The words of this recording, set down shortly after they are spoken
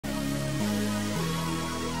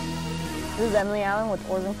This is Emily Allen with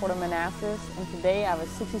Ourisman Ford of Manassas, and today I have a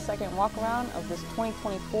 60-second walk around of this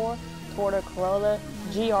 2024 Toyota Corolla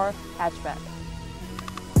GR hatchback.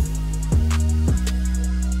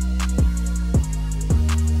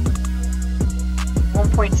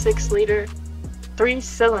 .6-liter,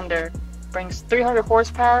 3-cylinder, brings 300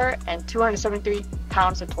 horsepower and 273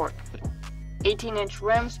 pounds of torque. 18-inch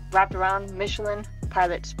rims wrapped around Michelin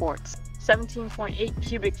Pilot Sports. 17.8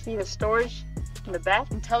 cubic feet of storage in the back.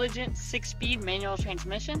 Intelligent 6-speed manual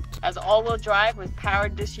transmission. Has all-wheel drive with power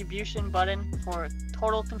distribution button for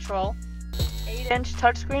total control. 8-inch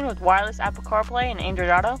touchscreen with wireless Apple CarPlay and Android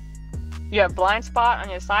Auto. You have blind spot on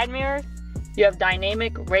your side mirror. You have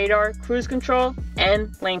dynamic radar cruise control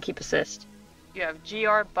and lane keep assist. You have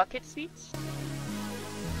GR bucket seats.